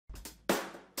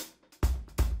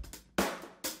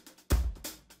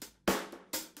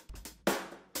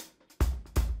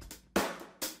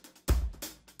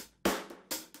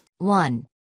1.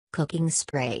 Cooking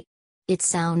spray. It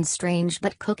sounds strange,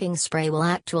 but cooking spray will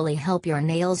actually help your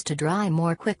nails to dry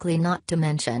more quickly, not to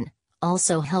mention,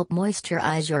 also help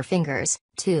moisturize your fingers.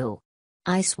 2.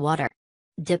 Ice water.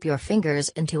 Dip your fingers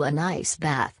into an ice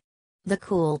bath. The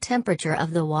cool temperature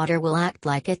of the water will act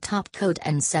like a top coat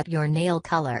and set your nail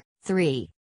color. 3.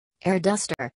 Air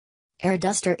duster. Air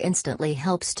duster instantly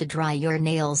helps to dry your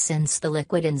nails since the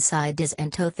liquid inside is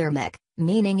endothermic,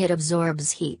 meaning it absorbs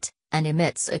heat and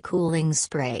emits a cooling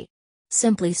spray.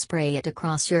 Simply spray it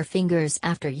across your fingers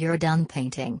after you're done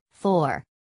painting. 4.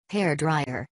 Hair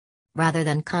dryer. Rather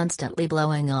than constantly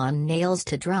blowing on nails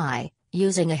to dry,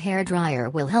 using a hair dryer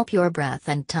will help your breath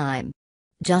and time.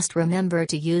 Just remember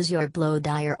to use your blow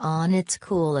dryer on its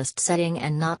coolest setting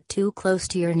and not too close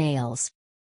to your nails.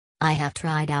 I have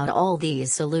tried out all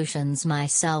these solutions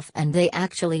myself and they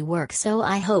actually work, so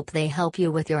I hope they help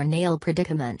you with your nail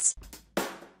predicaments.